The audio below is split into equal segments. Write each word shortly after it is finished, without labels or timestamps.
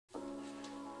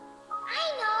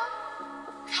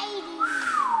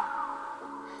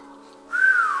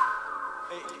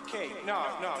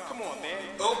come on, man.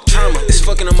 Trauma, it's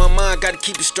fucking on my mind, gotta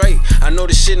keep it straight. I know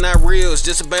this shit not real, it's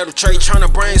just a battle trait.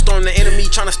 Tryna brainstorm the enemy,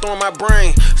 tryna storm my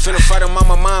brain. Finna fight on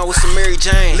my mind with some Mary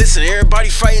Jane. Listen, everybody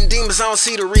fighting demons, I don't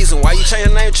see the reason why you change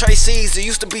the name trayseez. It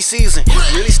used to be season,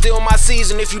 really still my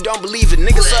season if you don't believe it.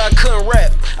 Niggas said I couldn't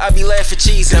rap, I be laughing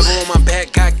cheese. Devil on my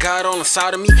back, got God on the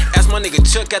side of me. Ask my nigga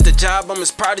Chuck at the job, I'm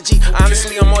his prodigy.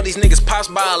 Honestly, I'm all these niggas pops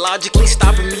biologically.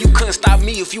 Stopping me, you couldn't stop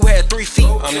me if you had 3 feet.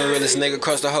 I'm the realest nigga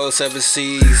across the whole 7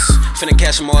 seas. Finna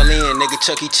cash them all in, nigga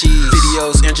Chuck E. Cheese.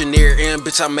 Videos, engineer, and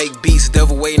bitch I make beats.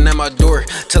 Devil waiting at my door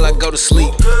till I go to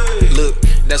sleep. Look,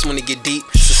 that's when it get deep.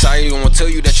 Society won't tell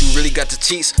you that you really got the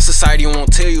cheats. Society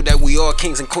won't tell you that we all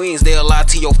kings and queens. They'll lie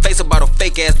to your face about a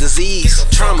fake ass disease.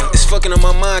 Trauma, it's fucking on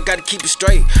my mind, gotta keep it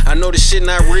straight. I know this shit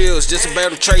not real, it's just a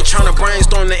battle trait. Tryna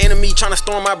brainstorm the enemy, tryna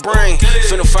storm my brain.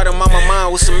 Finna fight on my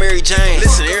mind with some Mary Jane.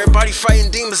 Listen, everybody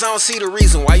fighting demons, I don't see the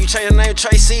reason why you change the name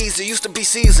trayseez. It used to be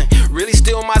season, really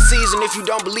still my season if you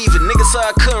don't believe it. Niggas said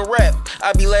I couldn't rap,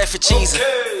 I be laughing cheesing.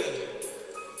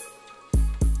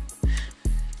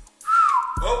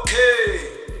 Okay.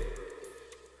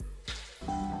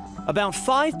 About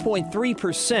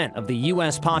 5.3% of the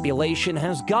U.S. population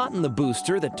has gotten the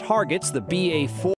booster that targets the BA4.